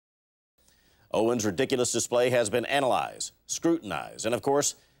Owen's ridiculous display has been analyzed, scrutinized, and, of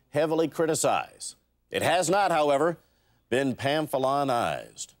course, heavily criticized. It has not, however, been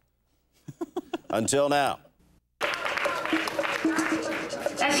Pamphilonized. Until now.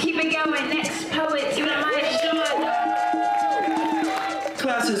 Let's keep it going. Next poet, you don't mind, Sean.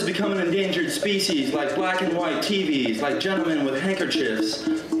 Class has become an endangered species, like black and white TVs, like gentlemen with handkerchiefs,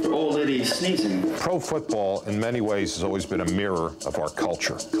 for old ladies sneezing. Pro football, in many ways, has always been a mirror of our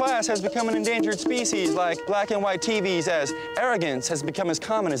culture. Class has become an endangered species, like black and white TVs, as arrogance has become as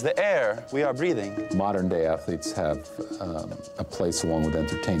common as the air we are breathing. Modern-day athletes have a place along with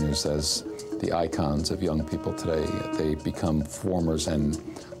entertainers as the icons of young people today. They become formers and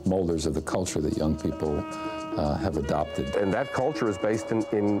molders of the culture that young people have adopted. And that culture is based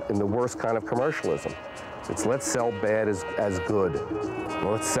in the worst kind of commercialism. It's let's sell bad as good.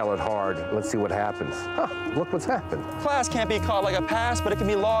 Well, let's sell it hard. Let's see what happens. Huh, look what's happened. Class can't be caught like a pass, but it can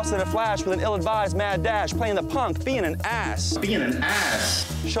be lost in a flash with an ill-advised mad dash, playing the punk, being an ass. Being an ass.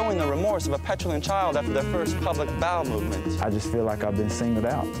 Showing the remorse of a petulant child after their first public bowel movement. I just feel like I've been singled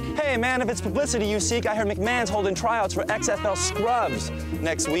out. Hey, man, if it's publicity you seek, I hear McMahon's holding tryouts for XFL scrubs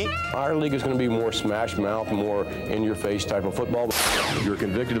next week. Our league is going to be more smash mouth, more in-your-face type of football. If you're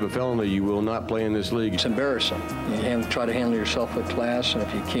convicted of a felony, you will not play in this league. It's embarrassing. You try to handle yourself with class, and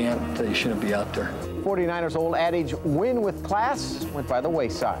if you can't, you shouldn't be out there. 49ers' old adage, win with class, went by the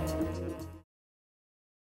wayside.